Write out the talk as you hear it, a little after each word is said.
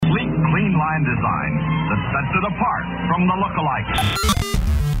fine design that sets it apart from the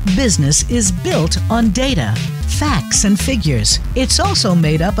lookalikes. Business is built on data, facts, and figures. It's also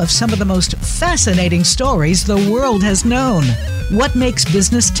made up of some of the most fascinating stories the world has known. What makes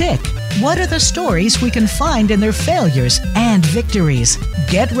business tick? What are the stories we can find in their failures and victories?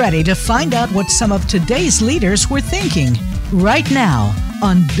 Get ready to find out what some of today's leaders were thinking right now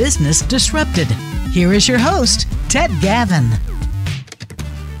on Business Disrupted. Here is your host, Ted Gavin.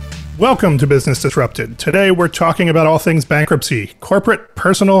 Welcome to Business Disrupted. Today we're talking about all things bankruptcy, corporate,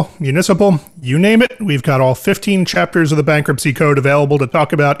 personal, municipal, you name it. We've got all 15 chapters of the Bankruptcy Code available to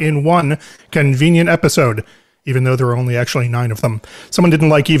talk about in one convenient episode, even though there are only actually 9 of them. Someone didn't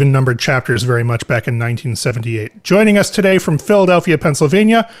like even-numbered chapters very much back in 1978. Joining us today from Philadelphia,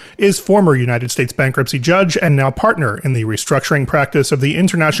 Pennsylvania, is former United States Bankruptcy Judge and now partner in the restructuring practice of the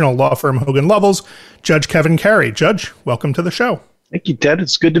international law firm HoganLovells, Judge Kevin Carey. Judge, welcome to the show. Thank you, Ted.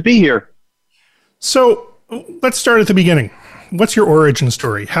 It's good to be here. So let's start at the beginning. What's your origin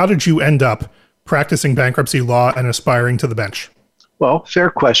story? How did you end up practicing bankruptcy law and aspiring to the bench? Well, fair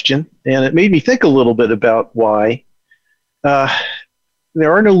question. And it made me think a little bit about why.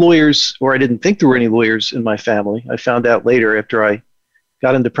 There are no lawyers, or I didn't think there were any lawyers in my family. I found out later after I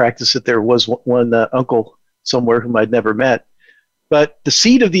got into practice that there was one uncle somewhere whom I'd never met. But the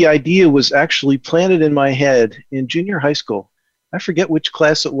seed of the idea was actually planted in my head in junior high school. I forget which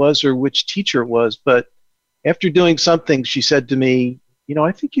class it was or which teacher it was, but after doing something, she said to me,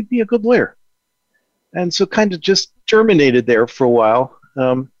 I think you'd be a good lawyer. And so kind of just germinated there for a while.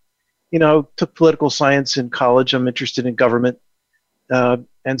 Took political science in college. I'm interested in government. And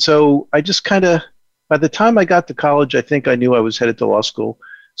so I just by the time I got to college, I think I knew I was headed to law school,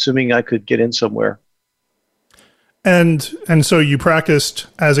 assuming I could get in somewhere. And so you practiced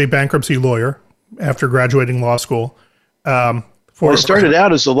as a bankruptcy lawyer after graduating law school. I started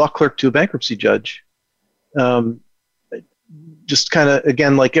out as a law clerk to a bankruptcy judge. Just kind of,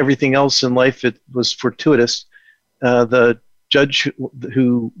 again, like everything else in life, it was fortuitous. The judge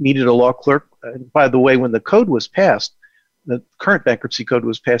who needed a law clerk, and by the way, when the code was passed, the current bankruptcy code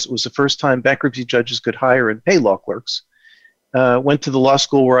was passed, it was the first time bankruptcy judges could hire and pay law clerks. Went to the law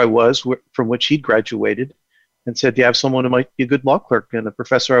school where I was, from which he'd graduated, and said, do you have someone who might be a good law clerk? And the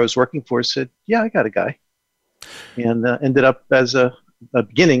professor I was working for said, yeah, I got a guy. And ended up as a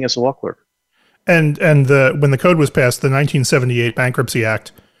beginning as a law clerk. And when the code was passed, the 1978 Bankruptcy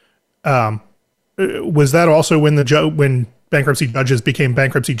Act, was that also when bankruptcy judges became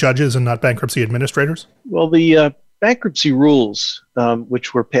bankruptcy judges and not bankruptcy administrators? Well, the bankruptcy rules,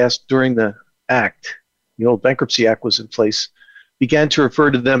 which were passed during the act, the old Bankruptcy Act was in place, began to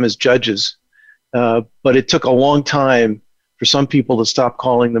refer to them as judges. But it took a long time for some people to stop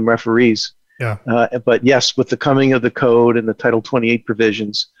calling them referees. Yeah. But yes, with the coming of the code and the Title 28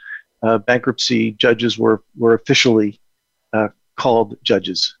 provisions, bankruptcy judges were officially called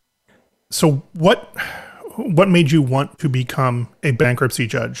judges. So what made you want to become a bankruptcy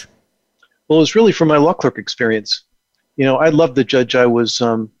judge? Well, it was really from my law clerk experience. I loved the judge I was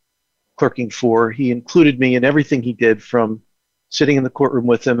clerking for. He included me in everything he did, from sitting in the courtroom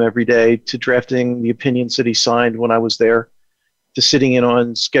with him every day to drafting the opinions that he signed when I was there, to sitting in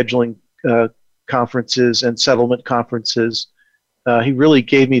on scheduling conferences and settlement conferences. He really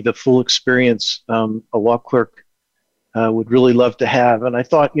gave me the full experience a law clerk would really love to have. And I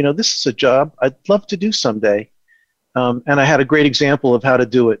thought, this is a job I'd love to do someday. And I had a great example of how to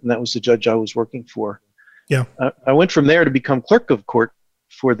do it, and that was the judge I was working for. Yeah. I went from there to become clerk of court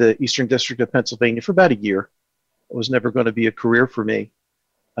for the Eastern District of Pennsylvania for about a year. It was never going to be a career for me,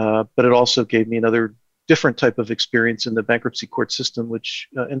 but it also gave me another different type of experience in the bankruptcy court system, which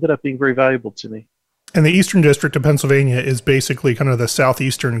ended up being very valuable to me. And the Eastern District of Pennsylvania is basically kind of the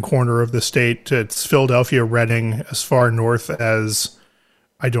southeastern corner of the state. It's Philadelphia, Reading, as far north as,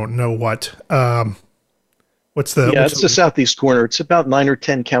 I don't know what. It's the southeast corner. It's about 9 or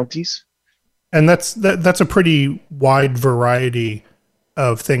 10 counties. And that's a pretty wide variety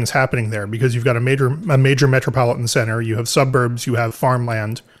of things happening there, because you've got a major metropolitan center, you have suburbs, you have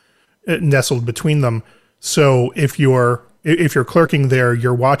farmland nestled between them. So if you're clerking there,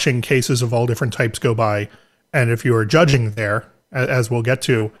 you're watching cases of all different types go by, and if you're judging there, as we'll get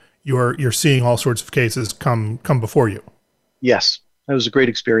to, you're seeing all sorts of cases come before you. Yes, that was a great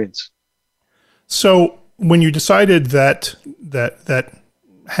experience. So when you decided that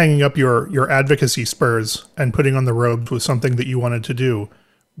hanging up your advocacy spurs and putting on the robes was something that you wanted to do,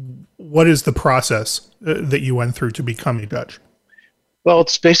 what is the process that you went through to become a judge? Well,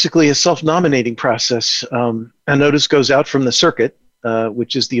 it's basically a self-nominating process. A notice goes out from the circuit,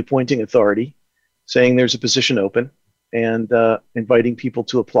 which is the appointing authority, saying there's a position open and inviting people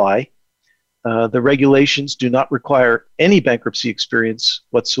to apply. The regulations do not require any bankruptcy experience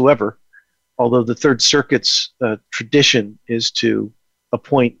whatsoever, although the Third Circuit's tradition is to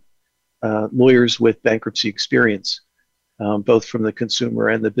appoint lawyers with bankruptcy experience, both from the consumer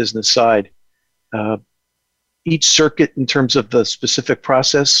and the business side. Each circuit, in terms of the specific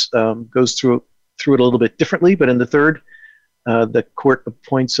process, goes through it a little bit differently, but in the third, the court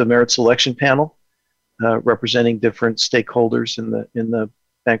appoints a merit selection panel representing different stakeholders in the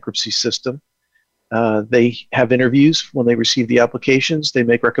bankruptcy system. They have interviews when they receive the applications. They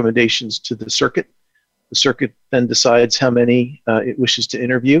make recommendations to the circuit. The circuit then decides how many it wishes to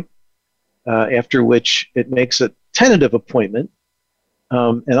interview, after which it makes a tentative appointment.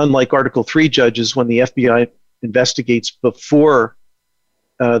 And unlike Article 3 judges, when the FBI investigates before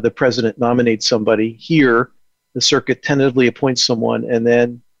the president nominates somebody, here the circuit tentatively appoints someone, and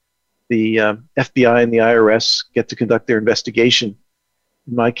then the FBI and the IRS get to conduct their investigation.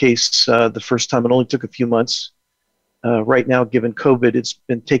 In my case, the first time it only took a few months. Right now, given COVID, it's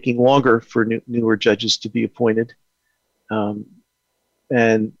been taking longer for newer judges to be appointed.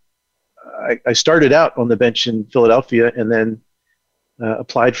 And I started out on the bench in Philadelphia and then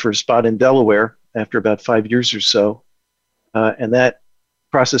applied for a spot in Delaware after about 5 years or so. And that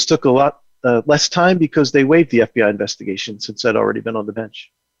process took a lot less time because they waived the FBI investigation since I'd already been on the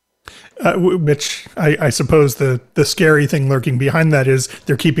bench. Which I suppose the scary thing lurking behind that is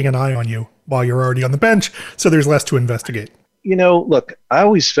they're keeping an eye on you while you're already on the bench, so there's less to investigate. You know, look, I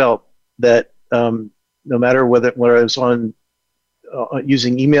always felt that no matter whether I was on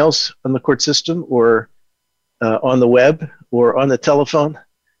using emails on the court system or on the web or on the telephone,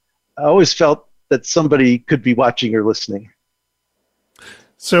 I always felt that somebody could be watching or listening.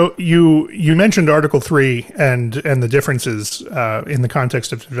 So you mentioned Article 3 and the differences in the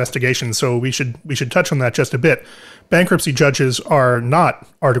context of investigation. So we should touch on that just a bit. Bankruptcy judges are not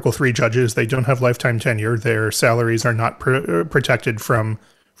Article 3 judges. They don't have lifetime tenure. Their salaries are not protected from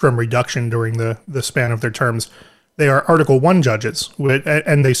reduction during the span of their terms. They are Article 1 judges,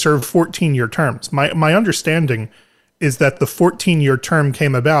 and they serve 14-year terms. My understanding is that the 14-year term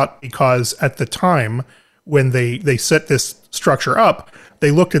came about because at the time when they set this structure up, they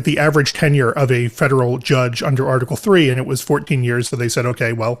looked at the average tenure of a federal judge under Article 3, and it was 14 years. So they said,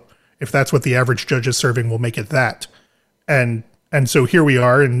 okay, well, if that's what the average judge is serving, we'll make it that. And so here we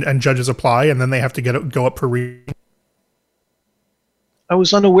are, and judges apply, and then they have to go up for reading. I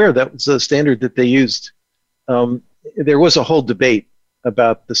was unaware that was the standard that they used. There was a whole debate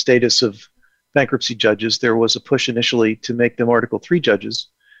about the status of bankruptcy judges. There was a push initially to make them Article 3 judges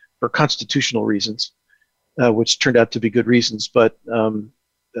for constitutional reasons, which turned out to be good reasons, but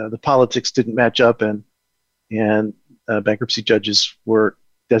the politics didn't match up, and bankruptcy judges were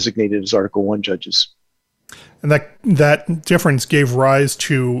designated as Article 1 judges. And that difference gave rise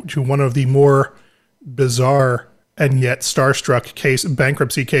to one of the more bizarre and yet starstruck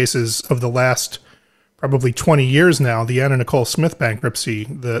bankruptcy cases of the last probably 20 years now, the Anna Nicole Smith bankruptcy,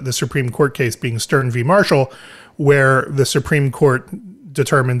 the Supreme Court case being Stern v. Marshall, where the Supreme Court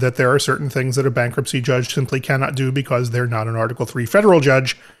determined that there are certain things that a bankruptcy judge simply cannot do because they're not an Article 3 federal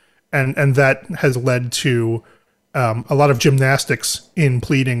judge, and that has led to a lot of gymnastics in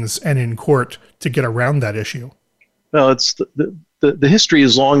pleadings and in court to get around that issue. Well, it's the history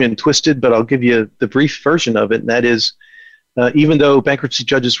is long and twisted, but I'll give you the brief version of it, and that is, even though bankruptcy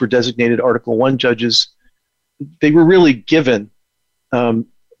judges were designated Article 1 judges, they were really given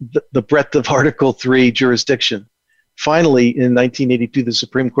the breadth of Article 3 jurisdiction. Finally, in 1982, the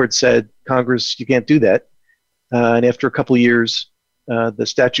Supreme Court said, Congress, you can't do that. And after a couple of years, the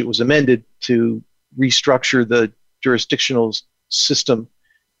statute was amended to restructure the jurisdictional system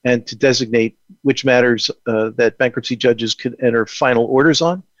and to designate which matters that bankruptcy judges could enter final orders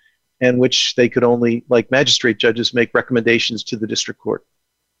on, and which they could only, like magistrate judges, make recommendations to the district court.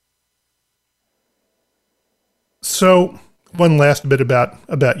 So one last bit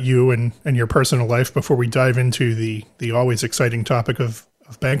about you and your personal life before we dive into the always exciting topic of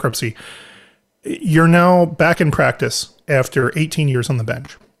bankruptcy. You're now back in practice after 18 years on the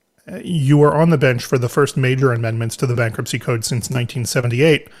bench. You were on the bench for the first major amendments to the Bankruptcy Code since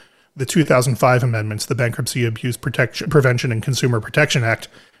 1978, the 2005 amendments, the Bankruptcy Abuse Prevention and Consumer Protection Act,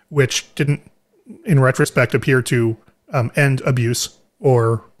 which didn't, in retrospect, appear to end abuse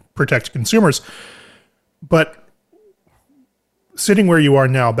or protect consumers. But sitting where you are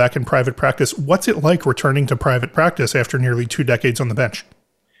now, back in private practice, what's it like returning to private practice after nearly 2 decades on the bench?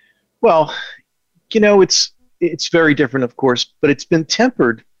 Well, you know, it's very different, of course, but it's been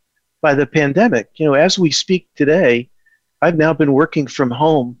tempered by the pandemic. You know, as we speak today, I've now been working from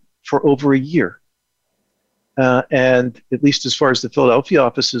home for over a year. And at least as far as the Philadelphia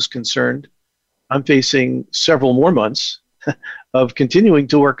office is concerned, I'm facing several more months of continuing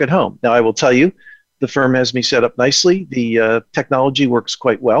to work at home. Now, I will tell you, the firm has me set up nicely. The technology works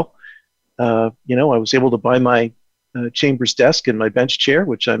quite well. I was able to buy my chambers desk and my bench chair,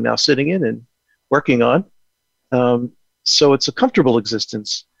 which I'm now sitting in and working on. So it's a comfortable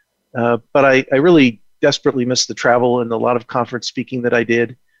existence. But I really desperately miss the travel and a lot of conference speaking that I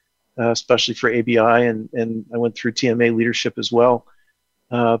did, especially for ABI, and I went through TMA leadership as well.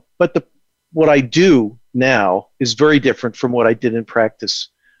 But what I do now is very different from what I did in practice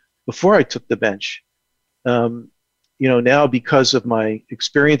before I took the bench. Now, because of my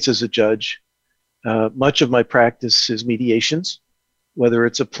experience as a judge, much of my practice is mediations, whether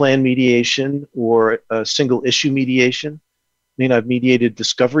it's a planned mediation or a single issue mediation. I mean, I've mediated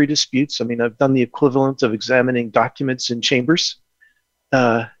discovery disputes. I mean, I've done the equivalent of examining documents in chambers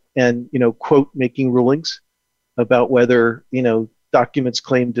and, quote, making rulings about whether, documents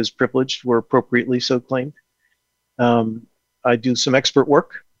claimed as privileged were appropriately so claimed. I do some expert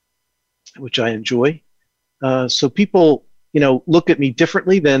work, which I enjoy. So people, look at me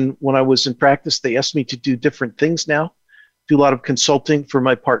differently than when I was in practice. They ask me to do different things now. Do a lot of consulting for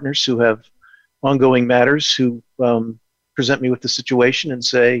my partners who have ongoing matters, who present me with the situation and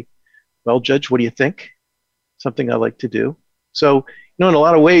say, well, Judge, what do you think? Something I like to do. So, in a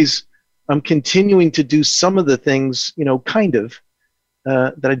lot of ways, I'm continuing to do some of the things,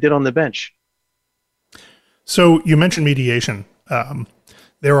 that I did on the bench. So you mentioned mediation.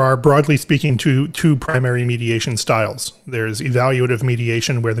 There are, broadly speaking, two primary mediation styles. There's evaluative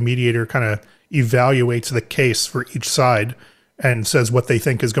mediation, where the mediator kind of evaluates the case for each side and says what they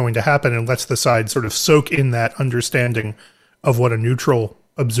think is going to happen and lets the side sort of soak in that understanding of what a neutral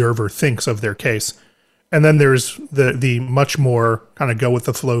observer thinks of their case. And then there's the much more kind of go with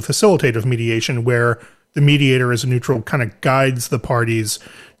the flow facilitative mediation, where the mediator as a neutral kind of guides the parties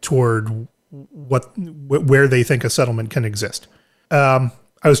toward where they think a settlement can exist. I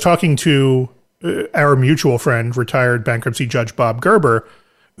was talking to our mutual friend, retired bankruptcy judge Bob Gerber,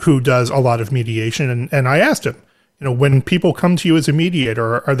 who does a lot of mediation, and I asked him, when people come to you as a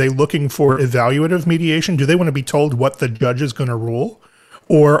mediator, are they looking for evaluative mediation? Do they want to be told what the judge is going to rule?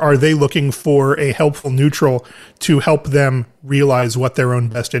 Or are they looking for a helpful neutral to help them realize what their own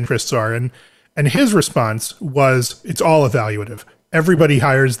best interests are? And his response was, it's all evaluative. Everybody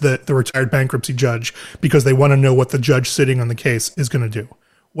hires the retired bankruptcy judge because they want to know what the judge sitting on the case is going to do.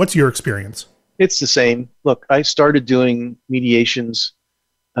 What's your experience? It's the same. Look, I started doing mediations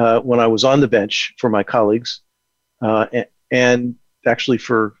when I was on the bench for my colleagues, and actually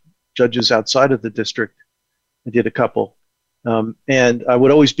for judges outside of the district. I did a couple. And I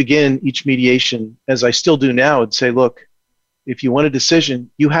would always begin each mediation, as I still do now, and say, look, if you want a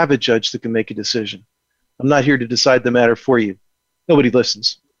decision, you have a judge that can make a decision. I'm not here to decide the matter for you. Nobody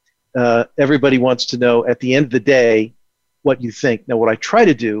listens. Everybody wants to know at the end of the day what you think. Now, what I try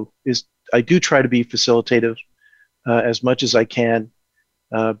to do is I do try to be facilitative as much as I can,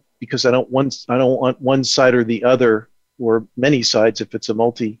 because I don't want one side or the other, or many sides if it's a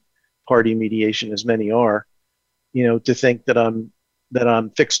multi-party mediation, as many are, to think that I'm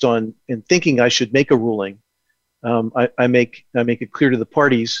fixed on and thinking I should make a ruling. I make it clear to the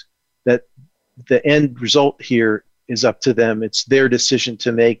parties that the end result here is up to them. It's their decision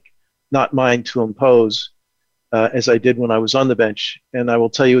to make, not mine to impose, as I did when I was on the bench. And I will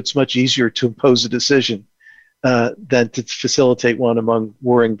tell you, it's much easier to impose a decision than to facilitate one among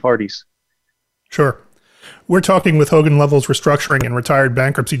warring parties. Sure. We're talking with HoganLovells Restructuring and retired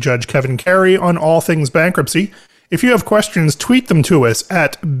bankruptcy judge Kevin Carey on all things bankruptcy. If you have questions, tweet them to us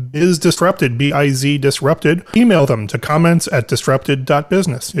at BizDisrupted, B-I-Z Disrupted. Email them to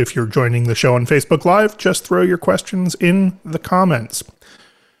comments@disrupted.business. If you're joining the show on Facebook Live, just throw your questions in the comments.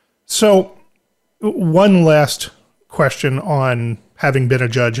 So, one last question on having been a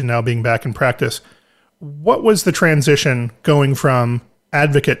judge and now being back in practice. What was the transition going from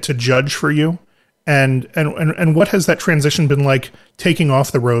advocate to judge for you? And what has that transition been like, taking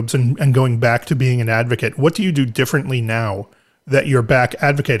off the robes and going back to being an advocate? What do you do differently now that you're back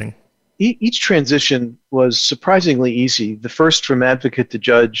advocating? Each transition was surprisingly easy. The first, from advocate to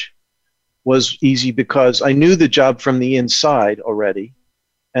judge, was easy because I knew the job from the inside already,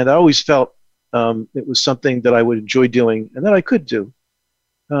 and I always felt it was something that I would enjoy doing and that I could do.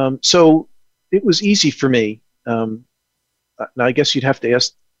 So it was easy for me. Now, I guess you'd have to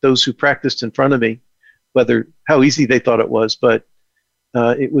ask those who practiced in front of me how easy they thought it was, but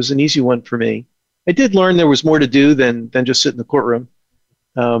it was an easy one for me. I did learn there was more to do than just sit in the courtroom.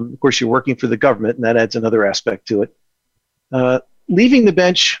 Of course, you're working for the government, and that adds another aspect to it. Leaving the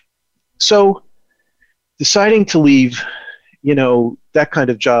bench, so deciding to leave, that kind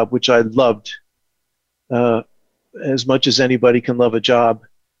of job, which I loved uh, as much as anybody can love a job,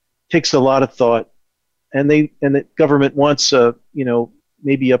 takes a lot of thought, and the government wants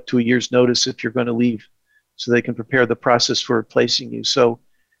maybe up to a year's notice if you're going to leave, so they can prepare the process for replacing you. So,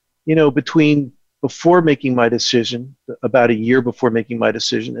 before making my decision, about a year before making my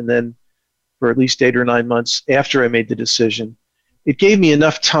decision, and then for at least 8 or 9 months after I made the decision, it gave me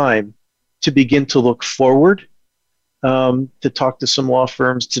enough time to begin to look forward, to talk to some law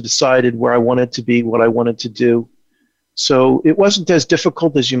firms, to decide where I wanted to be, what I wanted to do. So it wasn't as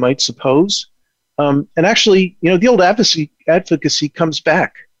difficult as you might suppose. And actually, the old advocacy comes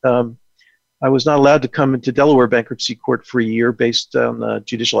back. I was not allowed to come into Delaware Bankruptcy Court for a year based on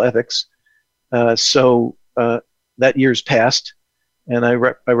judicial ethics. So that year's passed, and I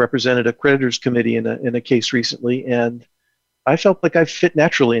represented a creditors committee in a case recently, and I felt like I fit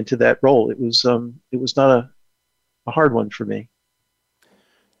naturally into that role. It was not a hard one for me.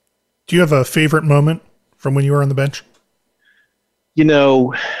 Do you have a favorite moment from when you were on the bench?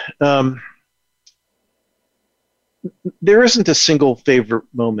 There isn't a single favorite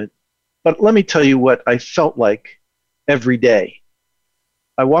moment, but let me tell you what I felt like every day.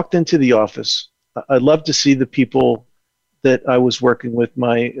 I walked into the office. I loved to see the people that I was working with,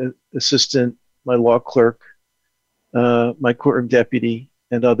 my assistant, my law clerk, my courtroom deputy,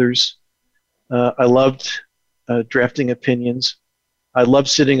 and others. I loved drafting opinions. I loved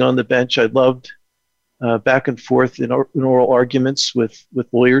sitting on the bench. I loved back and forth in oral arguments with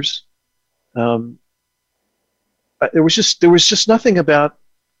lawyers. There was just nothing about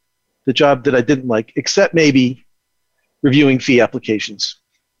the job that I didn't like, except maybe reviewing fee applications.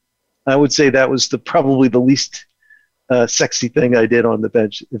 I would say that was probably the least sexy thing I did on the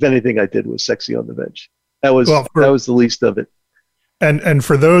bench. If anything I did was sexy on the bench. That was the least of it. And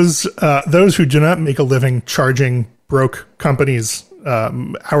for those who do not make a living charging broke companies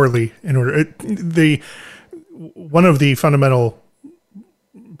hourly in order, one of the fundamental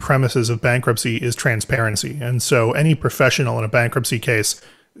premises of bankruptcy is transparency. And so any professional in a bankruptcy case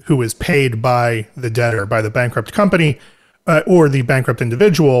who is paid by the debtor, by the bankrupt company, or the bankrupt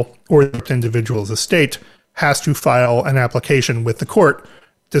individual, or the individual's estate, has to file an application with the court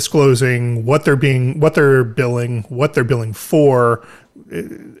disclosing what they're billing, what they're billing for,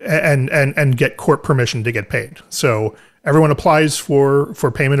 and get court permission to get paid. So everyone applies for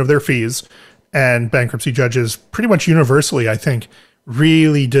payment of their fees, and bankruptcy judges pretty much universally, I think,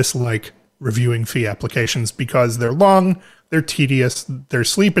 really dislike reviewing fee applications because they're long, they're tedious, they're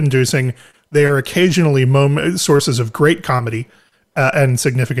sleep-inducing, they are occasionally sources of great comedy and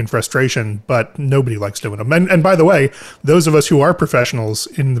significant frustration, but nobody likes doing them. And by the way, those of us who are professionals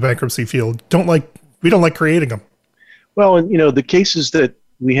in the bankruptcy field don't like creating them. Well, and the cases that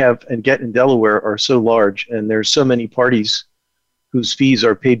we have and get in Delaware are so large, and there's so many parties whose fees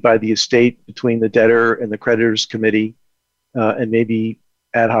are paid by the estate between the debtor and the creditors committee, and maybe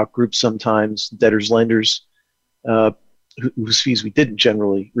ad hoc groups sometimes, debtors, lenders, whose fees we didn't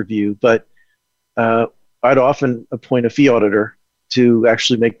generally review. But I'd often appoint a fee auditor to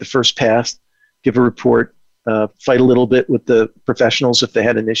actually make the first pass, give a report, fight a little bit with the professionals if they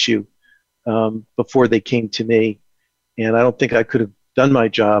had an issue before they came to me. And I don't think I could have done my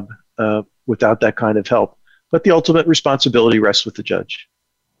job without that kind of help. But the ultimate responsibility rests with the judge.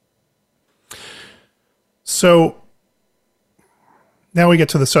 So now we get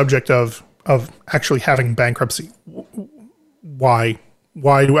to the subject of actually having bankruptcy. Why?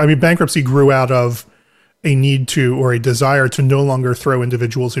 Bankruptcy grew out of a need to, or a desire to, no longer throw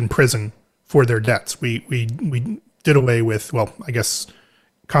individuals in prison for their debts. We did away with, well, I guess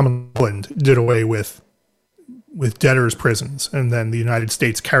Commonwealth did away with debtors' prisons, and then the United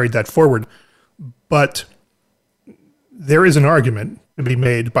States carried that forward. But there is an argument to be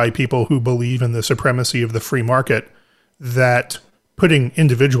made by people who believe in the supremacy of the free market that, putting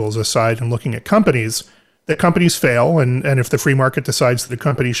individuals aside and looking at companies, that companies fail, and if the free market decides that a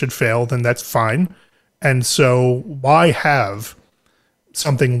company should fail, then that's fine. And so why have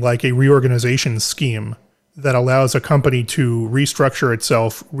something like a reorganization scheme that allows a company to restructure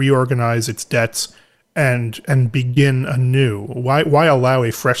itself, reorganize its debts, and begin anew? Why allow a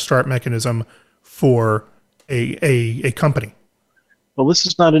fresh start mechanism for a company? Well, this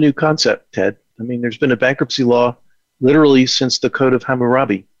is not a new concept, Ted. I mean, there's been a bankruptcy law literally since the Code of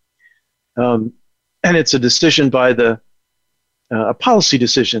Hammurabi. And it's a decision by a policy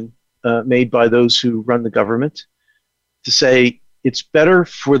decision made by those who run the government to say it's better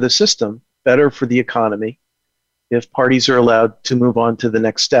for the system, better for the economy, if parties are allowed to move on to the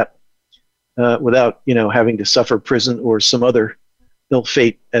next step without, having to suffer prison or some other ill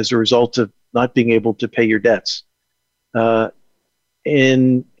fate as a result of not being able to pay your debts.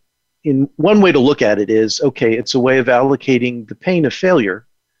 In in one way to look at it is, okay, it's a way of allocating the pain of failure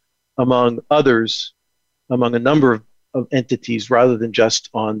among others, among a number of entities, rather than just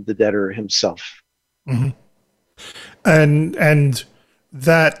on the debtor himself. Mm-hmm. And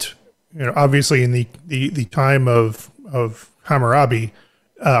that, obviously in the time of Hammurabi,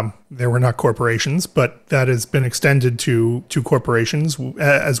 there were not corporations, but that has been extended to corporations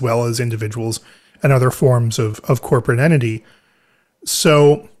as well as individuals and other forms of corporate entity.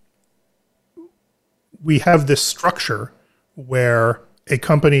 So we have this structure where a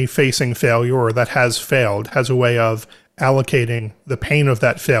company facing failure or that has failed has a way of allocating the pain of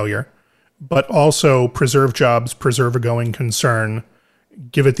that failure, but also preserve jobs, preserve a going concern,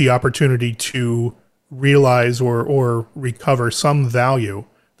 give it the opportunity to realize or recover some value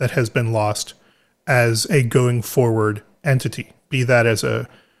that has been lost as a going forward entity, be that as a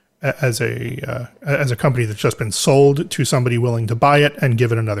company that's just been sold to somebody willing to buy it and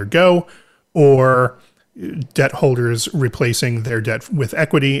give it another go, or debt holders replacing their debt with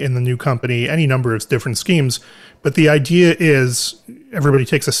equity in the new company, any number of different schemes. But the idea is everybody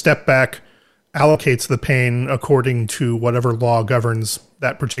takes a step back, allocates the pain according to whatever law governs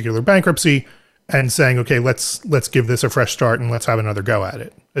that particular bankruptcy, and saying, okay, let's give this a fresh start and let's have another go at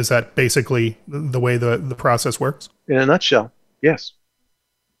it. Is that basically the way the process works? In a nutshell, yes.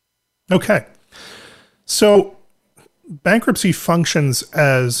 Okay. So bankruptcy functions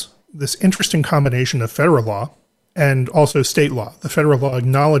as this interesting combination of federal law and also state law. The federal law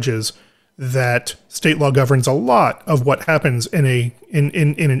acknowledges that state law governs a lot of what happens in an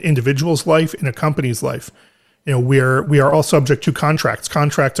individual's life, in a company's life. We are all subject to contracts.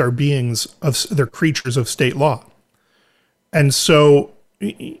 Contracts are they're creatures of state law. And so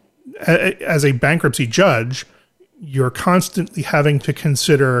as a bankruptcy judge, you're constantly having to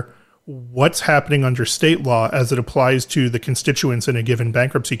consider what's happening under state law as it applies to the constituents in a given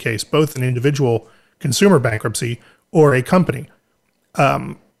bankruptcy case, both an individual consumer bankruptcy or a company.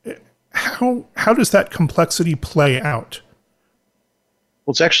 How does that complexity play out?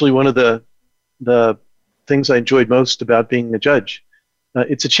 Well, it's actually one of the things I enjoyed most about being a judge.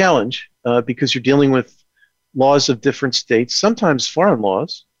 It's a challenge because you're dealing with laws of different states, sometimes foreign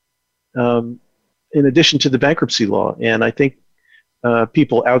laws, in addition to the bankruptcy law. And I think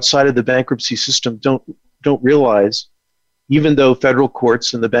people outside of the bankruptcy system don't realize, even though federal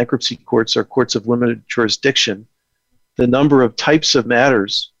courts and the bankruptcy courts are courts of limited jurisdiction, the number of types of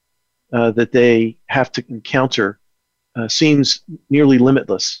matters that they have to encounter seems nearly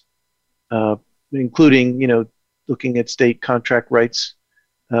limitless, including looking at state contract rights.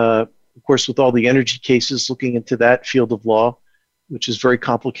 Of course, with all the energy cases, looking into that field of law, which is very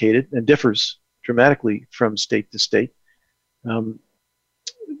complicated and differs dramatically from state to state.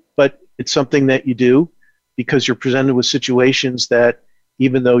 But it's something that you do because you're presented with situations that,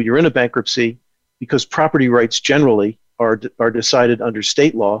 even though you're in a bankruptcy, because property rights generally are decided under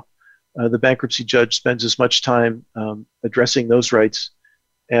state law, the bankruptcy judge spends as much time addressing those rights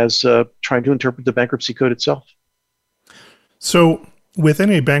as trying to interpret the bankruptcy code itself. So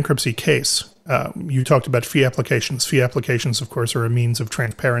within a bankruptcy case, you talked about fee applications. Fee applications, of course, are a means of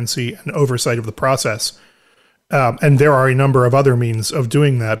transparency and oversight of the process. And there are a number of other means of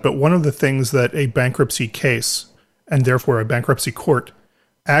doing that. But one of the things that a bankruptcy case, and therefore a bankruptcy court,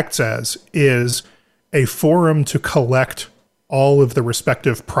 acts as is a forum to collect all of the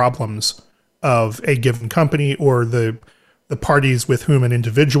respective problems of a given company or the parties with whom an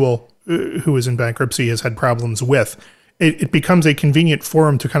individual who is in bankruptcy has had problems with. It becomes a convenient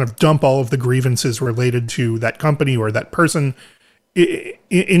forum to kind of dump all of the grievances related to that company or that person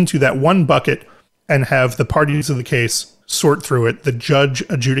into that one bucket and have the parties of the case sort through it, the judge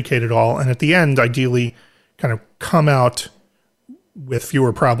adjudicate it all, and at the end, ideally, kind of come out with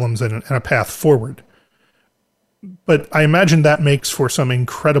fewer problems and a path forward. But I imagine that makes for some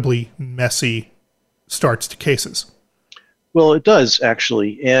incredibly messy starts to cases. Well, it does,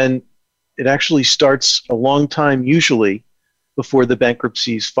 actually. And it actually starts a long time, usually, before the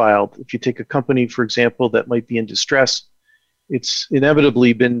bankruptcy is filed. If you take a company, for example, that might be in distress, it's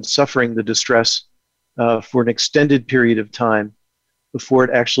inevitably been suffering the distress for an extended period of time before it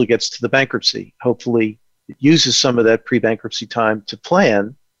actually gets to the bankruptcy. Hopefully, it uses some of that pre-bankruptcy time to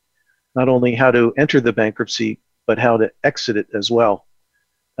plan not only how to enter the bankruptcy, but how to exit it as well.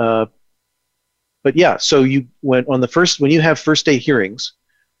 But yeah, so when you have first day hearings,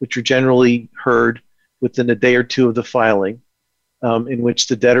 which are generally heard within a day or two of the filing, in which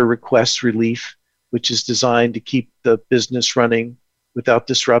the debtor requests relief, which is designed to keep the business running without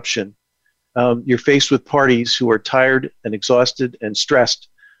disruption. You're faced with parties who are tired and exhausted and stressed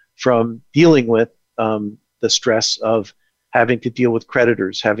from dealing with the stress of having to deal with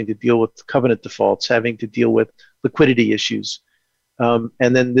creditors, having to deal with covenant defaults, having to deal with liquidity issues. And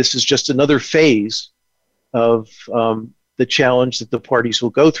then this is just another phase of the challenge that the parties will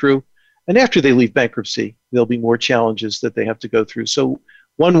go through. And after they leave bankruptcy, there'll be more challenges that they have to go through. So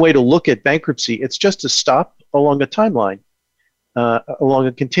one way to look at bankruptcy, it's just a stop along a timeline, along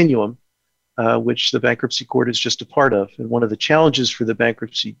a continuum, which the bankruptcy court is just a part of. And one of the challenges for the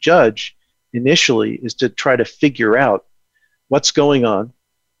bankruptcy judge initially is to try to figure out what's going on,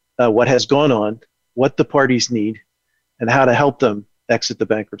 what has gone on, what the parties need, and how to help them exit the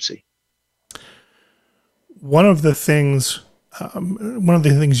bankruptcy. One of the things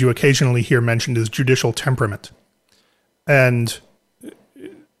you occasionally hear mentioned is judicial temperament, and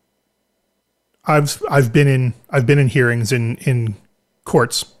I've been in hearings in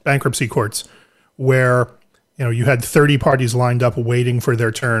courts, bankruptcy courts, where you had 30 parties lined up waiting for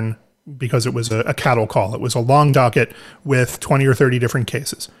their turn because it was a cattle call. It was a long docket with 20 or 30 different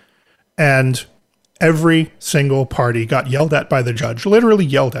cases, and every single party got yelled at by the judge, literally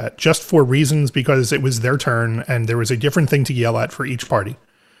yelled at, just for reasons because it was their turn and there was a different thing to yell at for each party.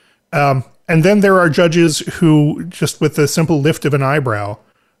 And then there are judges who, just with a simple lift of an eyebrow,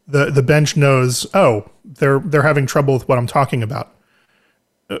 the bench knows, oh, they're having trouble with what I'm talking about.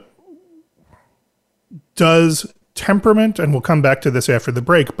 Does temperament, and we'll come back to this after the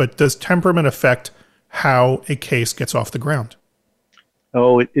break, but does temperament affect how a case gets off the ground?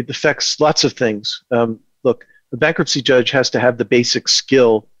 Oh, it affects lots of things. Look, the bankruptcy judge has to have the basic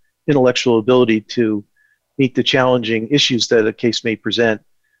skill, intellectual ability to meet the challenging issues that a case may present,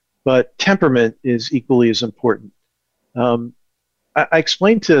 but temperament is equally as important. I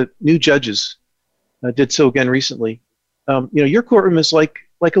explained to new judges, I did so again recently, your courtroom is like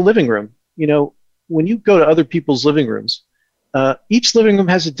a living room. When you go to other people's living rooms, each living room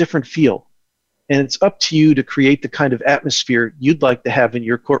has a different feel. And it's up to you to create the kind of atmosphere you'd like to have in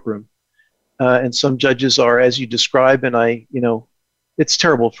your courtroom. And some judges are, as you describe, and it's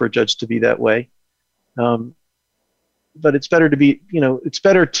terrible for a judge to be that way. But it's better to be, it's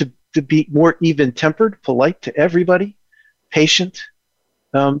better to be more even-tempered, polite to everybody, patient,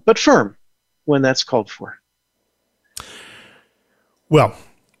 but firm when that's called for. Well,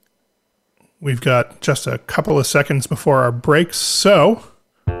 we've got just a couple of seconds before our break, so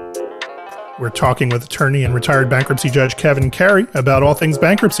we're talking with attorney and retired bankruptcy judge Kevin Carey about all things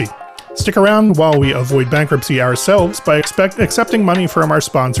bankruptcy. Stick around while we avoid bankruptcy ourselves by accepting money from our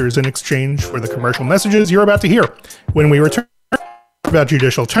sponsors in exchange for the commercial messages you're about to hear. When we return, about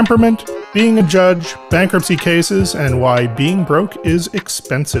judicial temperament, being a judge, bankruptcy cases, and why being broke is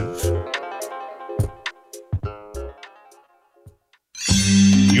expensive.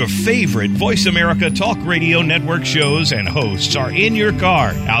 Your favorite Voice America Talk Radio Network shows and hosts are in your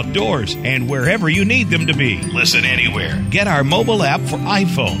car, outdoors, and wherever you need them to be. Listen anywhere. Get our mobile app for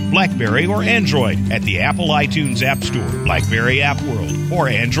iPhone, BlackBerry, or Android at the Apple iTunes App Store, BlackBerry App World, or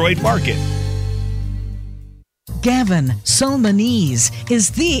Android Market. Gavin Solmanese is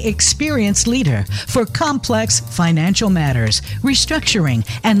the experienced leader for complex financial matters, restructuring,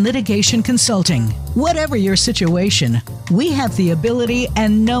 and litigation consulting. Whatever your situation, we have the ability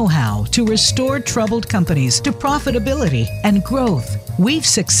and know-how to restore troubled companies to profitability and growth. We've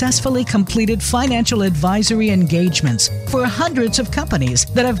successfully completed financial advisory engagements for hundreds of companies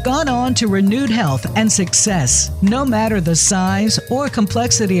that have gone on to renewed health and success. No matter the size or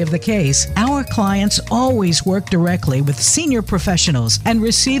complexity of the case, our clients always work directly with senior professionals and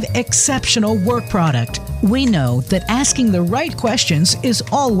receive exceptional work product. We know that asking the right questions is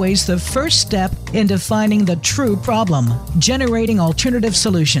always the first step in defining the true problem. Generating alternative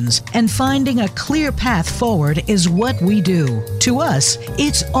solutions and finding a clear path forward is what we do. To us,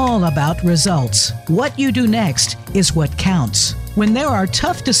 it's all about results. What you do next is what counts. When there are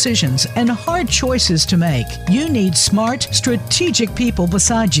tough decisions and hard choices to make, you need smart, strategic people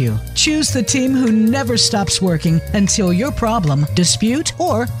beside you. Choose the team who never stops working until your problem, dispute,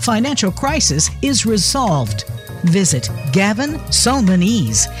 or financial crisis is resolved. Visit Gavin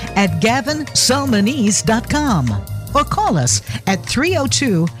Solmanese at gavinsolmanese.com or call us at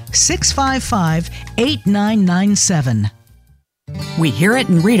 302-655-8997. We hear it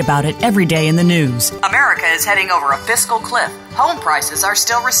and read about it every day in the news. America is heading over a fiscal cliff. Home prices are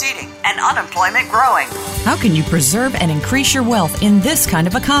still receding and unemployment growing. How can you preserve and increase your wealth in this kind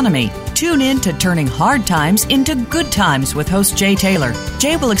of economy? Tune in to Turning Hard Times into Good Times with host Jay Taylor.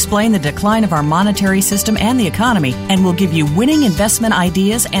 Jay will explain the decline of our monetary system and the economy and will give you winning investment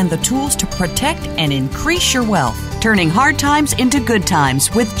ideas and the tools to protect and increase your wealth. Turning Hard Times into Good Times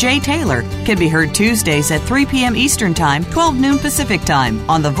with Jay Taylor can be heard Tuesdays at 3 p.m. Eastern Time, 12 noon Pacific Time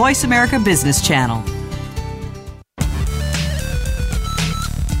on the Voice America Business Channel.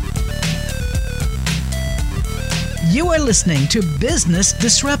 You are listening to Business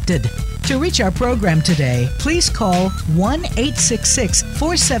Disrupted. To reach our program today, please call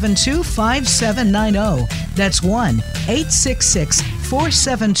 1-866-472-5790. That's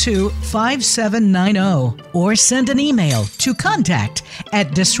 1-866-472-5790. Or send an email to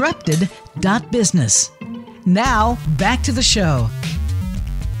contact@disrupted.business. Now, back to the show.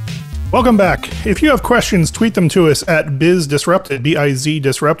 Welcome back. If you have questions, tweet them to us at BizDisrupted, B-I-Z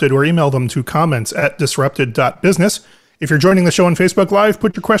Disrupted, or email them to comments@disrupted.business. If you're joining the show on Facebook Live,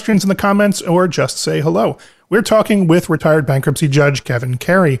 put your questions in the comments or just say hello. We're talking with retired bankruptcy judge Kevin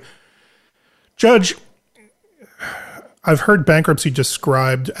Carey. Judge, I've heard bankruptcy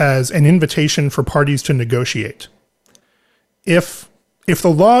described as an invitation for parties to negotiate. If the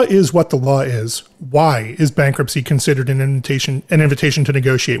law is what the law is, why is bankruptcy considered an invitation to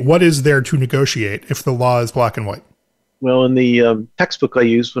negotiate? What is there to negotiate if the law is black and white? Well, in the textbook I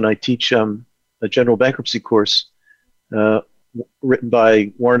use when I teach a general bankruptcy course, written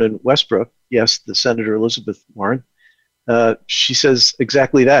by Warren and Westbrook, yes, the Senator Elizabeth Warren, she says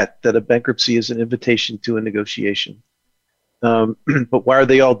exactly that a bankruptcy is an invitation to a negotiation. But why are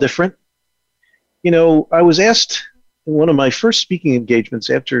they all different? You know, I was asked in one of my first speaking engagements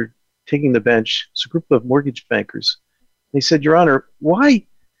after taking the bench, it's a group of mortgage bankers. They said, Your Honor, why,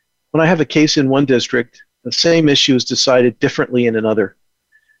 when I have a case in one district, the same issue is decided differently in another?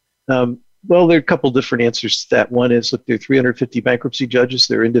 Well, there are a couple different answers to that. One is, look, there are 350 bankruptcy judges.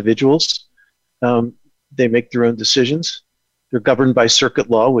 They're individuals. They make their own decisions. They're governed by circuit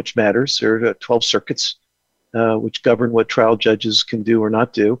law, which matters. There are 12 circuits which govern what trial judges can do or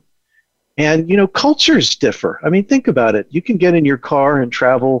not do. And, you know, cultures differ. I mean, think about it. You can get in your car and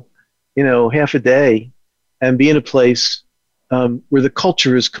travel, you know, half a day and be in a place where the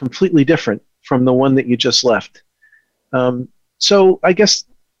culture is completely different from the one that you just left. So I guess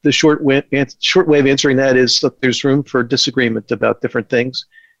the short way of answering that is, look, there's room for disagreement about different things,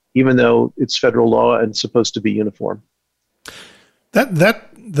 even though it's federal law and supposed to be uniform.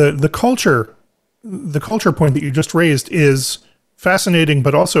 The culture point that you just raised is fascinating,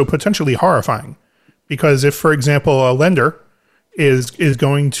 but also potentially horrifying, because if, for example, a lender is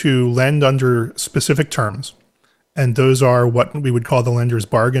going to lend under specific terms, and those are what we would call the lender's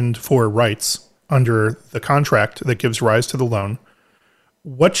bargained for rights under the contract that gives rise to the loan,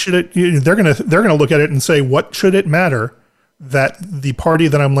 what should it? They're gonna look at it and say, what should it matter that the party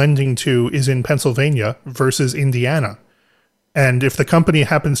that I'm lending to is in Pennsylvania versus Indiana? And if the company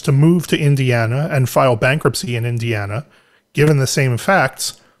happens to move to Indiana and file bankruptcy in Indiana, given the same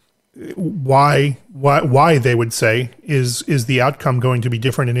facts, why they would say is the outcome going to be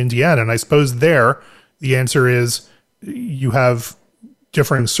different in Indiana? And I suppose the answer is you have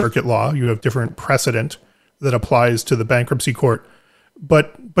different circuit law, you have different precedent that applies to the bankruptcy court.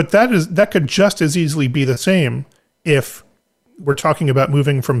 But that could just as easily be the same if we're talking about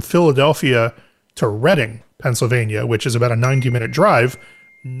moving from Philadelphia to Reading, Pennsylvania, which is about a 90-minute drive,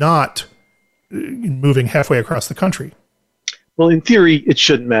 not moving halfway across the country. Well, in theory, it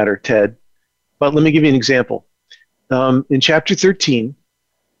shouldn't matter, Ted. But let me give you an example. In Chapter 13,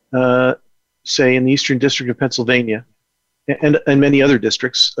 say in the Eastern District of Pennsylvania, and many other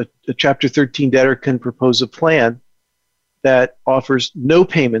districts, a Chapter 13 debtor can propose a plan that offers no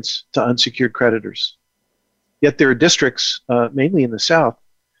payments to unsecured creditors. Yet there are districts, mainly in the South,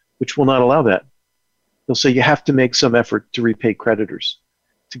 which will not allow that. They'll say you have to make some effort to repay creditors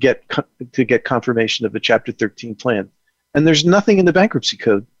to get confirmation of a Chapter 13 plan. And there's nothing in the bankruptcy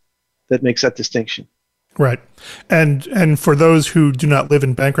code that makes that distinction. Right. And for those who do not live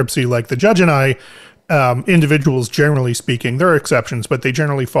in bankruptcy like the judge and I, individuals, generally speaking, there are exceptions, but they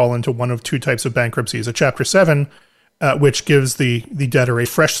generally fall into one of two types of bankruptcies. A Chapter 7, which gives the debtor a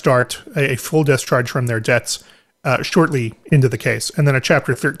fresh start, a full discharge from their debts shortly into the case. And then a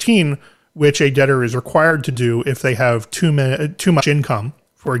Chapter 13, which a debtor is required to do if they have too much income,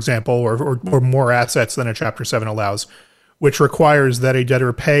 for example, or more assets than a Chapter 7 allows, which requires that a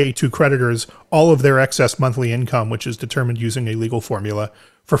debtor pay to creditors all of their excess monthly income, which is determined using a legal formula,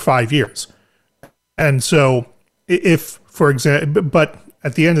 for 5 years. And so if, for example, but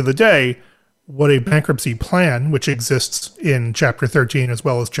at the end of the day, what a bankruptcy plan, which exists in Chapter 13 as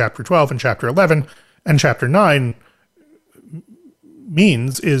well as Chapter 12 and Chapter 11 and Chapter 9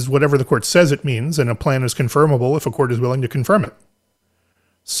 means is whatever the court says it means, and a plan is confirmable if a court is willing to confirm it.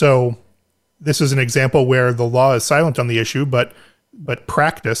 So this is an example where the law is silent on the issue, but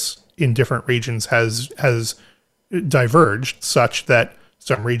practice in different regions has diverged such that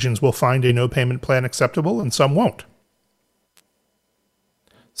some regions will find a no payment plan acceptable and some won't.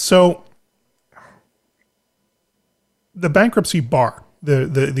 So the bankruptcy bar,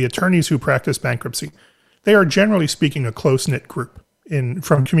 the attorneys who practice bankruptcy, they are generally speaking a close-knit group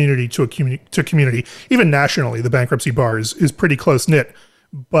from community to community. Even nationally, the bankruptcy bar is pretty close-knit.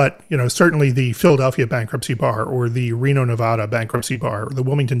 But, certainly the Philadelphia Bankruptcy Bar or the Reno, Nevada Bankruptcy Bar or the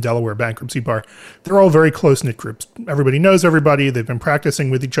Wilmington, Delaware Bankruptcy Bar, they're all very close-knit groups. Everybody knows everybody. They've been practicing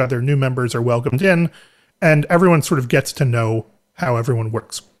with each other. New members are welcomed in, and everyone sort of gets to know how everyone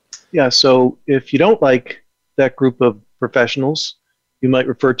works. Yeah, so if you don't like that group of professionals, you might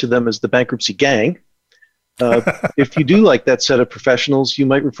refer to them as the bankruptcy gang. If you do like that set of professionals, you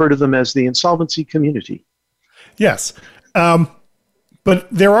might refer to them as the insolvency community. Yes. But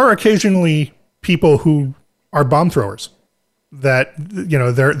there are occasionally people who are bomb throwers that,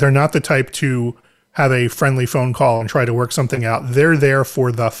 they're not the type to have a friendly phone call and try to work something out. They're there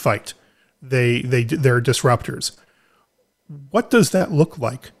for the fight. They're disruptors. What does that look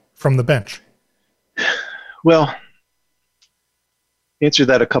like from the bench? Well, answer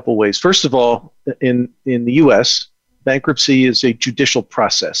that a couple ways. First of all, in the U.S., bankruptcy is a judicial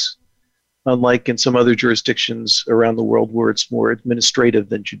process, unlike in some other jurisdictions around the world where it's more administrative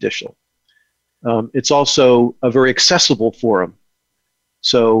than judicial. It's also a very accessible forum.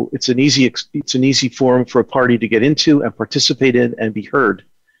 So it's an easy forum for a party to get into and participate in and be heard.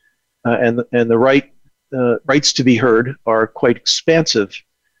 And the rights to be heard are quite expansive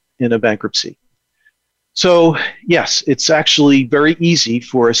in a bankruptcy. So yes, it's actually very easy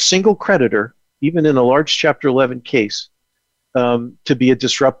for a single creditor, even in a large Chapter 11 case, to be a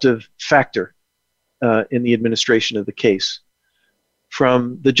disruptive factor in the administration of the case.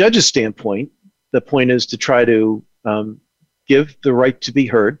 From the judge's standpoint, the point is to try to give the right to be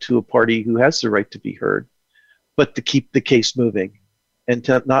heard to a party who has the right to be heard, but to keep the case moving and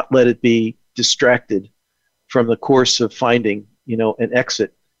to not let it be distracted from the course of finding, an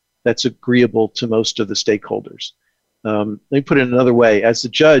exit that's agreeable to most of the stakeholders. Let me put it another way. As the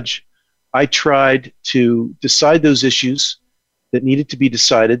judge, I tried to decide those issues that needed to be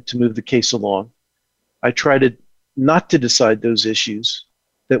decided to move the case along. I tried not to decide those issues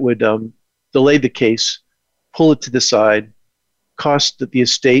that would delay the case, pull it to the side, cost the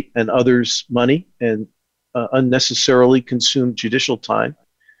estate and others money, and unnecessarily consume judicial time,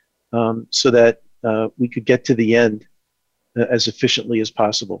 so that we could get to the end as efficiently as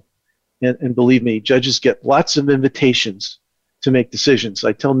possible. And believe me, judges get lots of invitations to make decisions.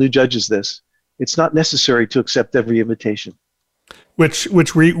 I tell new judges this. It's not necessary to accept every invitation. Which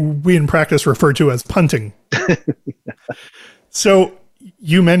we in practice refer to as punting. So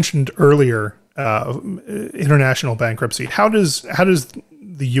you mentioned earlier international bankruptcy. How does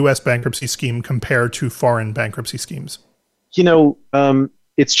the U.S. bankruptcy scheme compare to foreign bankruptcy schemes?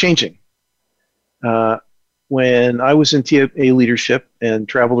 It's changing. When I was in TMA leadership and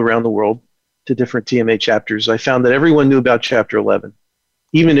traveled around the world to different TMA chapters, I found that everyone knew about Chapter 11,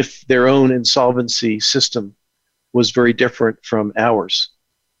 even if their own insolvency system was very different from ours.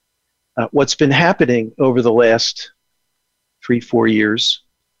 What's been happening over the last 3-4 years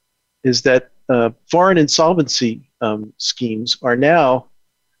is that foreign insolvency schemes are now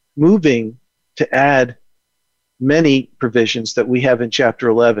moving to add many provisions that we have in Chapter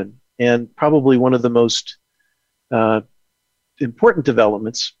 11. And probably one of the most important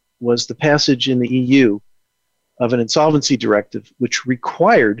developments was the passage in the EU of an insolvency directive, which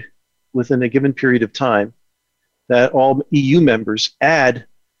required, within a given period of time, that all EU members add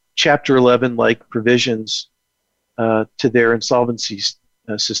Chapter 11-like provisions to their insolvency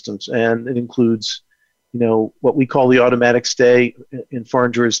systems. And it includes, what we call the automatic stay. In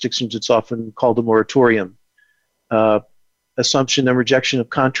foreign jurisdictions, it's often called a moratorium. Assumption and rejection of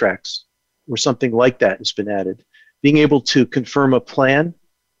contracts, or something like that, has been added. Being able to confirm a plan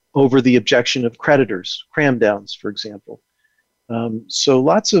over the objection of creditors, cram downs, for example. So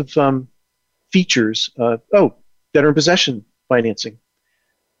lots of features. Debtor in possession financing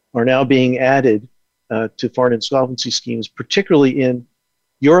are now being added to foreign insolvency schemes, particularly in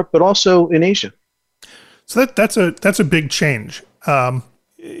Europe, but also in Asia. So that's a big change.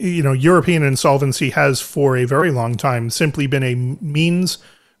 European insolvency has for a very long time simply been a means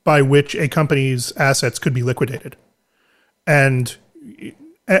by which a company's assets could be liquidated. And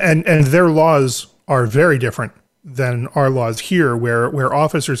their laws are very different than our laws here, where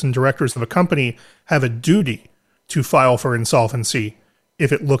officers and directors of a company have a duty to file for insolvency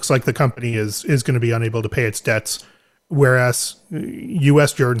if it looks like the company is going to be unable to pay its debts, whereas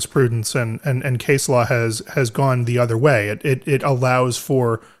U.S. jurisprudence and case law has gone the other way. It allows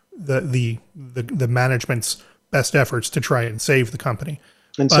for the management's best efforts to try and save the company.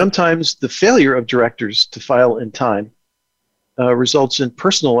 And sometimes the failure of directors to file in time results in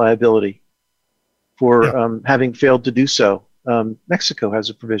personal liability for having failed to do so. Mexico has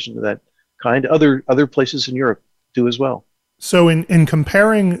a provision of that kind. Other places in Europe do as well. So in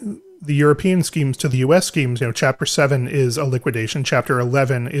comparing the European schemes to the U.S. schemes, Chapter 7 is a liquidation. Chapter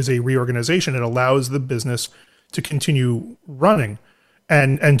 11 is a reorganization. It allows the business to continue running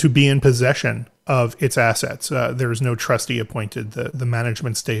and to be in possession of its assets. There's no trustee appointed. The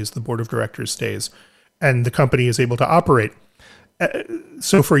management stays, the board of directors stays, and the company is able to operate.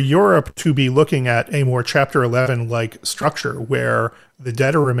 So for Europe to be looking at a more Chapter 11-like structure where the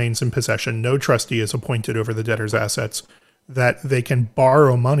debtor remains in possession, no trustee is appointed over the debtor's assets, that they can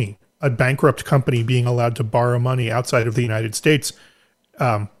borrow money, a bankrupt company being allowed to borrow money outside of the United States,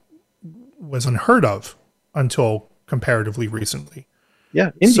 was unheard of until comparatively recently.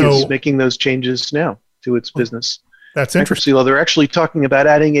 Yeah, India's making those changes now to its business. That's interesting. They're actually talking about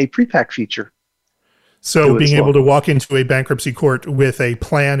adding a pre-pack feature. So being able to walk into a bankruptcy court with a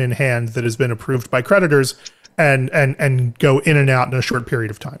plan in hand that has been approved by creditors and go in and out in a short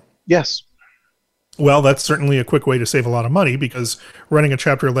period of time. Yes. Well, that's certainly a quick way to save a lot of money because running a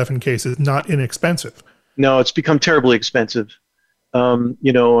Chapter 11 case is not inexpensive. No, it's become terribly expensive. And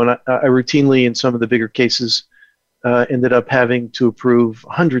I routinely, in some of the bigger cases, ended up having to approve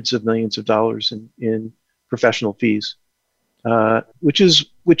hundreds of millions of dollars in professional fees, which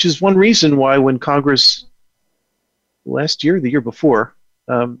is one reason why when Congress last year, the year before,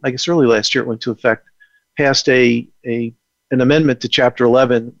 I guess early last year it went into effect, passed an amendment to Chapter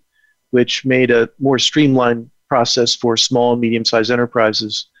 11, which made a more streamlined process for small and medium-sized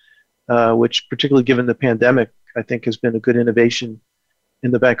enterprises, which, particularly given the pandemic, I think has been a good innovation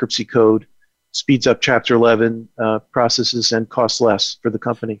in the bankruptcy code, speeds up Chapter 11 processes and costs less for the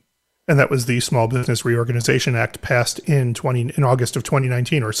company. And that was the Small Business Reorganization Act passed in August of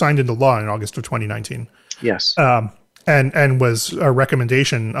 2019, or signed into law in August of 2019. Yes. And was a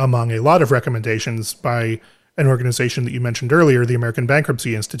recommendation among a lot of recommendations by an organization that you mentioned earlier, the American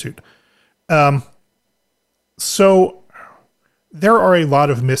Bankruptcy Institute. So there are a lot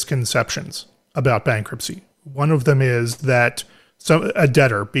of misconceptions about bankruptcy. One of them is that a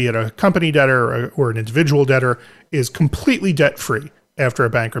debtor, be it a company debtor or an individual debtor, is completely debt-free after a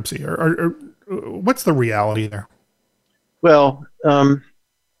bankruptcy. Or what's the reality there? Well, in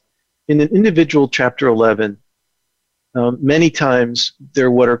an individual Chapter 11, many times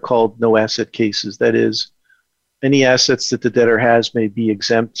they're what are called no-asset cases. That is, any assets that the debtor has may be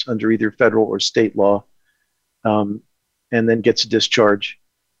exempt under either federal or state law, and then gets a discharge,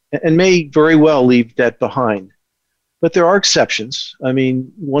 and may very well leave debt behind. But there are exceptions. I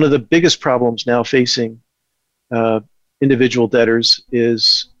mean, one of the biggest problems now facing individual debtors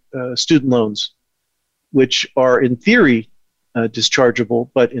is student loans, which are in theory dischargeable,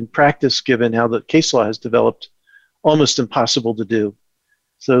 but in practice, given how the case law has developed, almost impossible to do.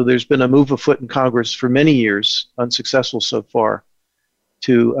 So there's been a move afoot in Congress for many years, unsuccessful so far,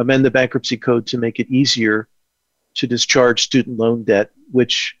 to amend the bankruptcy code to make it easier to discharge student loan debt,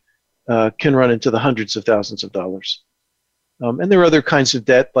 which can run into the hundreds of thousands of dollars. And there are other kinds of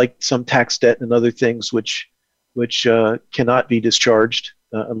debt, like some tax debt and other things, which cannot be discharged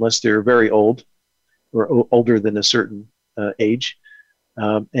unless they're very old or older than a certain age,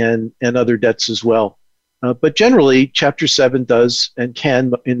 and other debts as well. But generally, Chapter 7 does and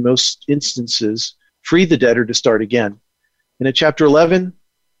can, in most instances, free the debtor to start again. In a Chapter 11,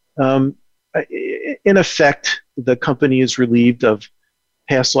 in effect, the company is relieved of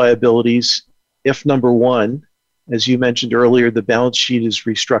past liabilities if, number one, as you mentioned earlier, the balance sheet is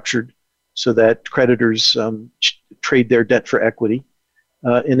restructured so that creditors trade their debt for equity.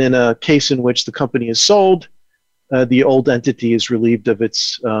 And in a case in which the company is sold, the old entity is relieved of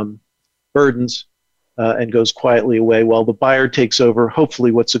its burdens and goes quietly away while the buyer takes over,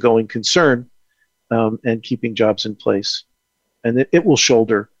 hopefully what's a going concern, and keeping jobs in place. And it will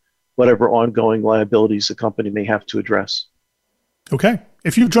shoulder whatever ongoing liabilities the company may have to address. Okay.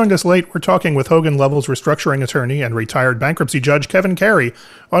 If you've joined us late, we're talking with HoganLovells restructuring attorney and retired bankruptcy judge Kevin Carey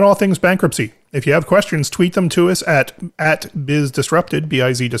on all things bankruptcy. If you have questions, tweet them to us at BizDisrupted,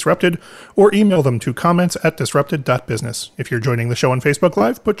 B-I-Z Disrupted, or email them to comments@disrupted.business. If you're joining the show on Facebook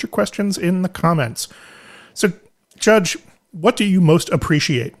Live, put your questions in the comments. So, Judge, what do you most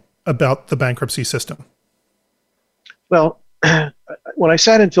appreciate about the bankruptcy system? Well, when I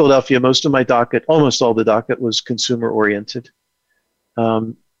sat in Philadelphia, most of my docket, almost all the docket, was consumer-oriented.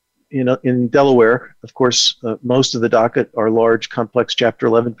 In Delaware, of course, most of the docket are large, complex Chapter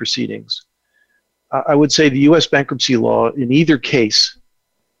 11 proceedings. I would say the U.S. bankruptcy law, in either case,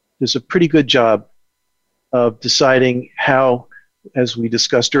 does a pretty good job of deciding how, as we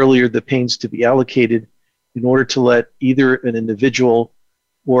discussed earlier, the pains to be allocated in order to let either an individual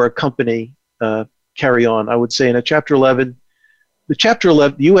or a company carry on. I would say in a Chapter 11, the Chapter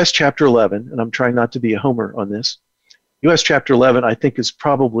 11, the U.S. Chapter 11, and I'm trying not to be a homer on this, U.S. Chapter 11, I think, is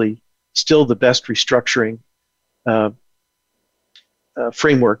probably still the best restructuring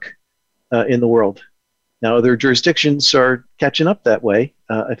framework in the world. Now, other jurisdictions are catching up that way,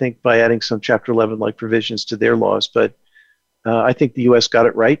 I think, by adding some Chapter 11-like provisions to their laws. But I think the U.S. got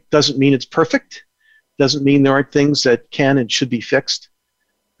it right. Doesn't mean it's perfect. Doesn't mean there aren't things that can and should be fixed.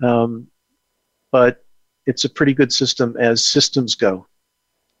 But it's a pretty good system as systems go.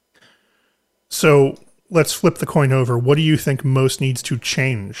 So let's flip the coin over. What do you think most needs to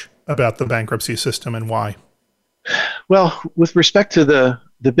change about the bankruptcy system, and why? Well, with respect to the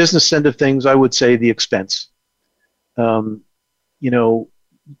business end of things, I would say the expense. A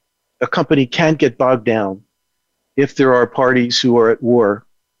company can get bogged down if there are parties who are at war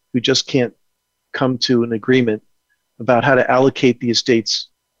who just can't come to an agreement about how to allocate the estate's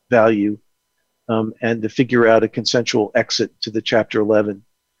value and to figure out a consensual exit to the Chapter 11.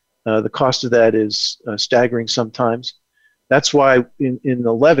 The cost of that is staggering sometimes. That's why in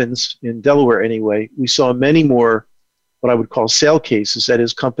the 11s, in Delaware anyway, we saw many more what I would call sale cases, that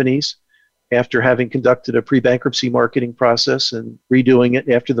is, companies, after having conducted a pre-bankruptcy marketing process and redoing it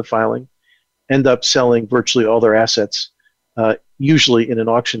after the filing, end up selling virtually all their assets, usually in an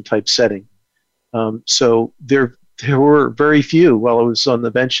auction-type setting. So there were very few, while I was on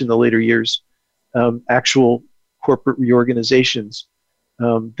the bench in the later years, actual corporate reorganizations.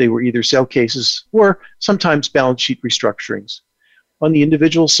 They were either sale cases or sometimes balance sheet restructurings. On the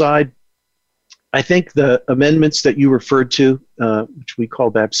individual side, I think the amendments that you referred to, which we call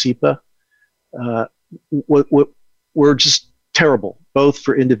BAPSIPA, were just terrible, both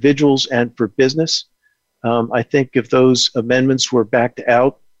for individuals and for business. I think if those amendments were backed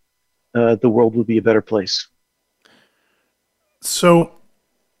out, the world would be a better place. So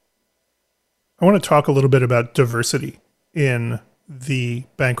I want to talk a little bit about diversity in the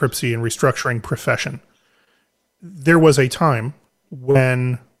bankruptcy and restructuring profession. There was a time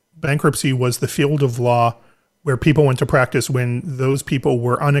when bankruptcy was the field of law where people went to practice when those people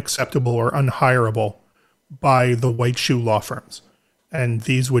were unacceptable or unhireable by the white shoe law firms. And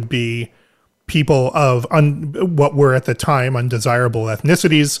these would be people of what were at the time undesirable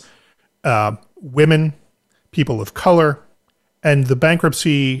ethnicities, women, people of color, and the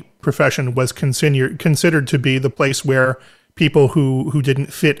bankruptcy profession was considered to be the place where people who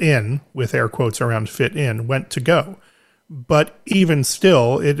didn't fit in, with air quotes around fit in, went to go. But even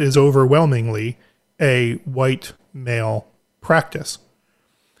still, it is overwhelmingly a white male practice.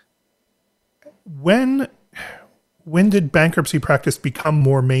 When did bankruptcy practice become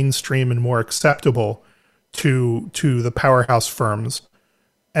more mainstream and more acceptable to the powerhouse firms?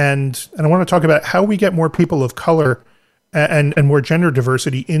 And I want to talk about how we get more people of color and more gender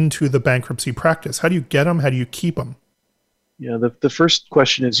diversity into the bankruptcy practice. How do you get them? How do you keep them? Yeah, the first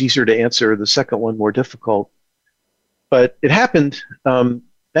question is easier to answer, the second one more difficult. But it happened,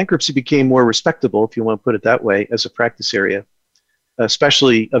 bankruptcy became more respectable, if you want to put it that way, as a practice area,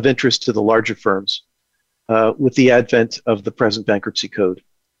 especially of interest to the larger firms, with the advent of the present bankruptcy code.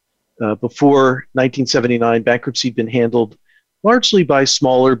 Before 1979, bankruptcy had been handled largely by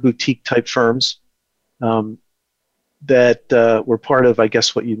smaller boutique-type firms that were part of, I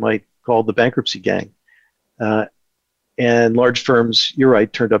guess, what you might call the bankruptcy gang. And large firms, you're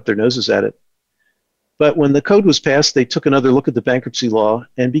right, turned up their noses at it. But when the code was passed, they took another look at the bankruptcy law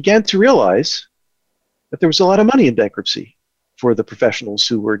and began to realize that there was a lot of money in bankruptcy for the professionals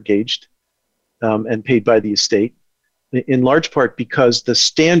who were engaged and paid by the estate, in large part because the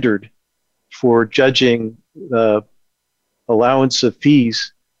standard for judging the allowance of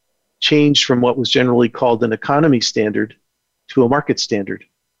fees changed from what was generally called an economy standard to a market standard.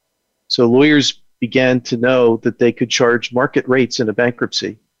 So lawyers began to know that they could charge market rates in a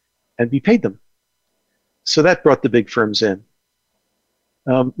bankruptcy and be paid them. So that brought the big firms in.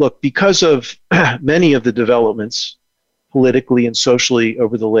 Look, because of many of the developments politically and socially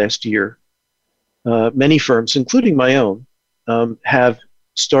over the last year, many firms, including my own, have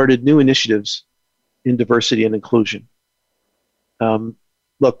started new initiatives in diversity and inclusion.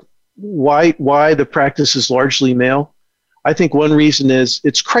 Look, why the practice is largely male? I think one reason is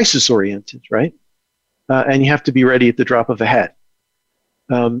it's crisis-oriented, right? And you have to be ready at the drop of a hat.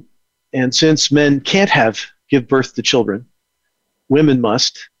 And since men can't give birth to children, women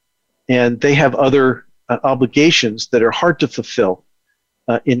must, and they have other obligations that are hard to fulfill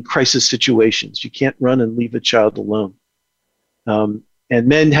in crisis situations. You can't run and leave a child alone. And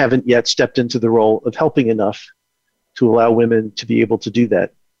men haven't yet stepped into the role of helping enough to allow women to be able to do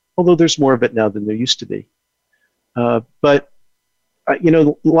that, although there's more of it now than there used to be. But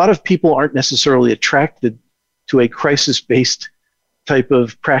a lot of people aren't necessarily attracted to a crisis-based type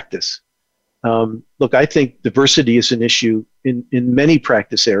of practice. Look, I think diversity is an issue in many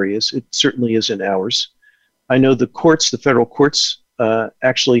practice areas. It certainly is in ours. I know the courts, the federal courts,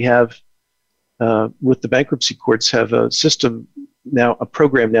 actually have, with the bankruptcy courts, have a system now, a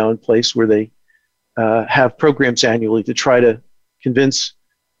program now in place where they have programs annually to try to convince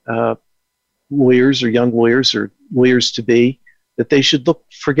lawyers or young lawyers or lawyers to be that they should look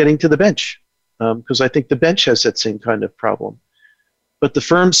for getting to the bench, because I think the bench has that same kind of problem. But the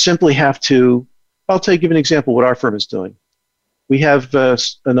firms simply have to, give an example of what our firm is doing. We have a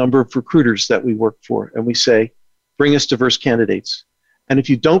number of recruiters that we work for, and we say, bring us diverse candidates. And if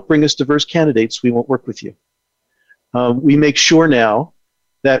you don't bring us diverse candidates, we won't work with you. We make sure now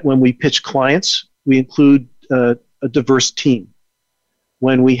that when we pitch clients, we include a diverse team.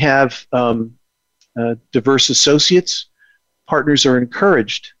 When we have diverse associates, partners are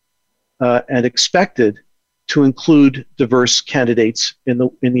encouraged and expected to include diverse candidates in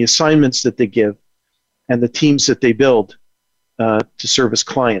the assignments that they give and the teams that they build to service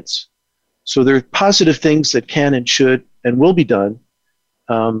clients. So there are positive things that can and should and will be done,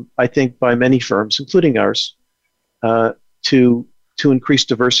 I think, by many firms, including ours, to increase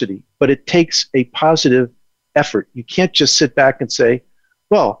diversity. But it takes a positive effort. You can't just sit back and say,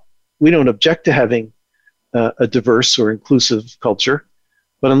 well, we don't object to having a diverse or inclusive culture,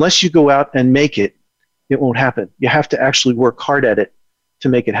 but unless you go out and make it, it won't happen. You have to actually work hard at it to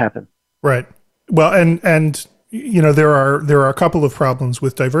make it happen. Right. Well, and you know, there are a couple of problems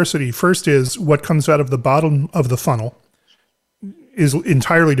with diversity. First is what comes out of the bottom of the funnel is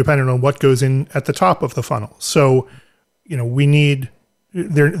entirely dependent on what goes in at the top of the funnel. So, you know,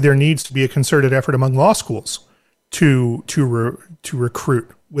 there needs to be a concerted effort among law schools to recruit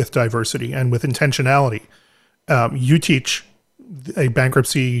with diversity and with intentionality. You teach a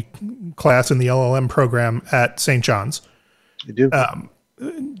bankruptcy class in the LLM program at St. John's. I do.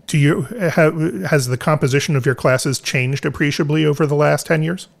 Has the composition of your classes changed appreciably over the last 10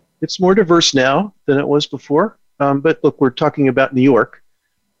 years? It's more diverse now than it was before. But look, we're talking about New York,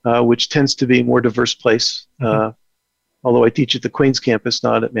 which tends to be a more diverse place. Although I teach at the Queens campus,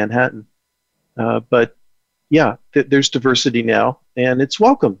 not at Manhattan. But yeah, there's diversity now, and it's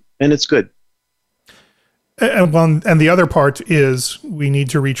welcome, and it's good. And the other part is we need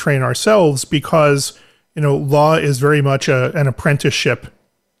to retrain ourselves because, you know, law is very much an apprenticeship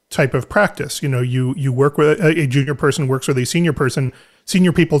type of practice. You know, you work with a junior person works with a senior person.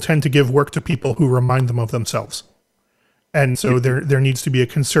 Senior people tend to give work to people who remind them of themselves. And so there needs to be a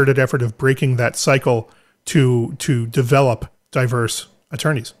concerted effort of breaking that cycle to develop diverse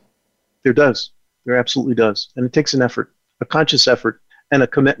attorneys. There does. There absolutely does. And it takes an effort, a conscious effort, and a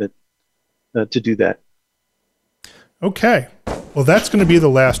commitment to do that. Okay. Well, that's going to be the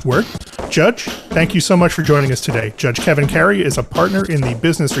last word. Judge, thank you so much for joining us today. Judge Kevin Carey is a partner in the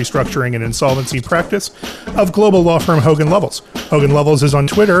business restructuring and insolvency practice of global law firm HoganLovells. HoganLovells is on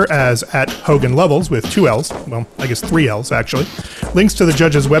Twitter as @HoganLovells with 2 L's. Well, I guess 3 L's, actually. Links to the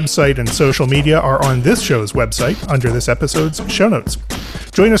judge's website and social media are on this show's website under this episode's show notes.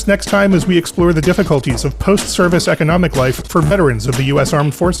 Join us next time as we explore the difficulties of post-service economic life for veterans of the U.S.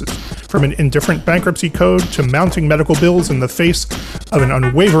 Armed Forces, from an indifferent bankruptcy code to mounting medical bills in the face of an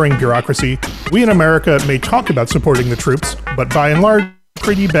unwavering bureaucracy. We in America may talk about supporting the troops, but by and large,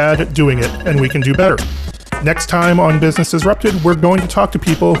 pretty bad at doing it, and we can do better. Next time on Business Disrupted, we're going to talk to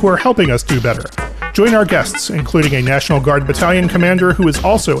people who are helping us do better. Join our guests, including a National Guard battalion commander who is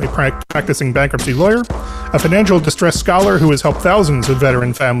also a practicing bankruptcy lawyer, a financial distress scholar who has helped thousands of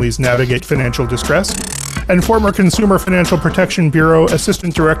veteran families navigate financial distress, and former Consumer Financial Protection Bureau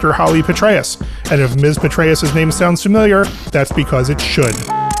Assistant Director Holly Petraeus. And if Ms. Petraeus' name sounds familiar, that's because it should.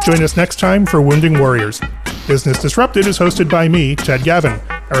 Join us next time for Wounding Warriors. Business Disrupted is hosted by me, Ted Gavin.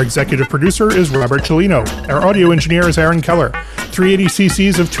 Our executive producer is Robert Cellino. Our audio engineer is Aaron Keller. 380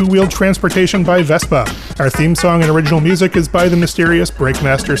 cc's of two-wheeled transportation by Vespa. Our theme song and original music is by the mysterious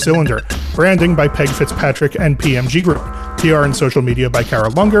Breakmaster Cylinder. Branding by Peg Fitzpatrick and PMG Group. PR and social media by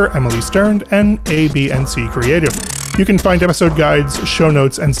Carol Lunger, Emily Stern, and AB&C Creative. You can find episode guides, show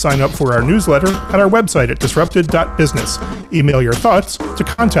notes, and sign up for our newsletter at our website at disrupted.business. Email your thoughts to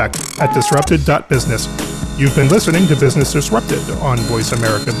contact@disrupted.business. You've been listening to Business Disrupted on Voice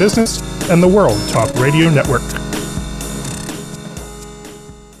America Business and the World Talk Radio Network.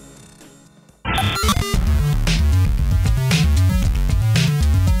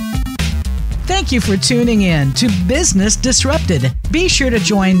 Thank you for tuning in to Business Disrupted. Be sure to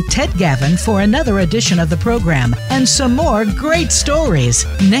join Ted Gavin for another edition of the program and some more great stories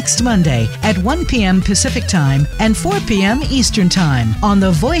next Monday at 1 p.m. Pacific Time and 4 p.m. Eastern Time on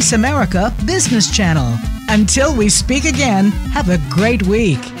the Voice America Business Channel. Until we speak again, have a great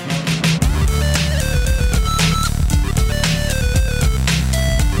week.